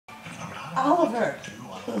Oliver.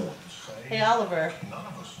 Hey, Oliver.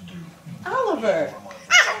 Oliver.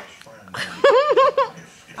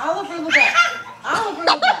 Oliver, look at. Oliver,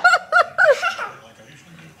 look at.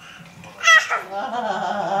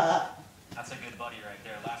 That's a good buddy right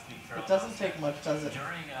there. Last week, It doesn't take much, does it?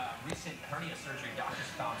 during recent hernia surgery, doctors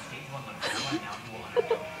found stage 1 lymphoma. Now he will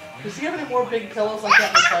undergo. Does he have any more big pillows like that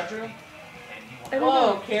in his bedroom? I don't know.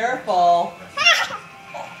 Oh, careful.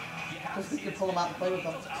 Because we can pull them out and play with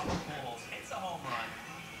them. It's a home run.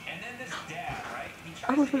 And then this dad, right? He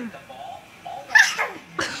tries to hit the ball.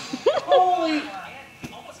 Holy.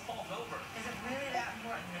 He almost falls over. Is it really that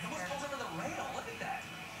important? He almost falls over the rail. Look at that.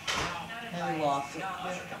 And he lost it. Now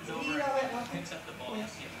Usher comes over and picks up the ball.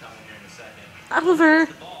 You'll see him coming here in a second. Oliver.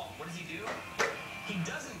 The ball. What does he do? He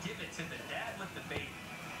doesn't give it to the dad with the baby.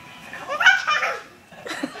 Give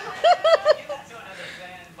that to another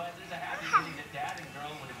fan, but there's a happy feeling that dad and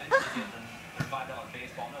girl would eventually get their $5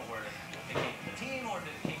 baseball. No word if it came from the team or if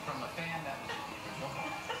it came from a fan. That was the original.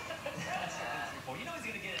 That's report. You know he's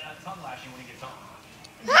gonna get a tongue lashing when he gets home.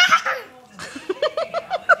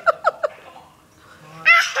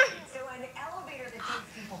 So an elevator that takes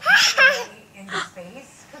people into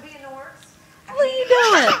space could be in the works. What are you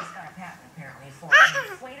doing? It's got a patent apparently for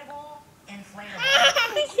inflatable.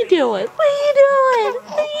 What are you doing? What are you doing?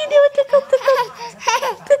 What are you doing? Tickle, tickle.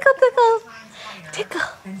 Tickle, tickle. Tickle.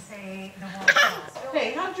 Hey,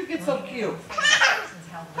 how'd you get so cute?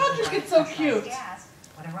 How'd you get so cute?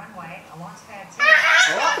 With a runway, a launch pad,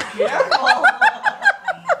 Oh, careful.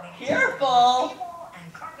 Careful. and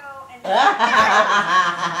cargo and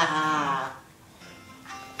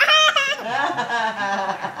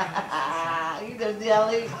You know,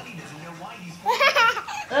 Nelly. Buddy doesn't know why he's Mom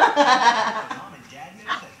and Dad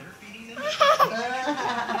knows that they're feeding them.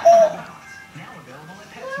 Now available at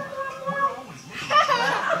PetSmart. We're always looking for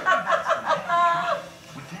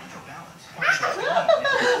with Natural Balance.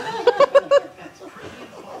 That's premium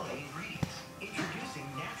quality ingredients. Introducing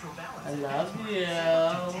Natural Balance. I love you.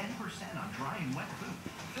 10% on dry and wet food.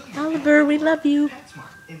 Fill your Oliver, we love you.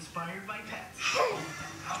 PetSmart, inspired by pets.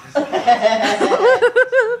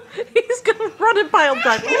 He's gonna run and pile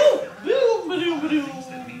drive.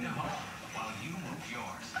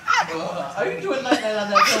 Are you doing like that on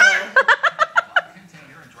that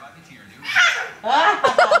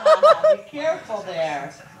pillow? Be careful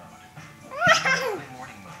there.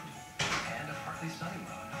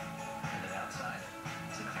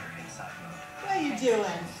 What are you doing?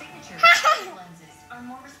 signature lenses are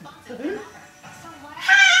more responsive than others.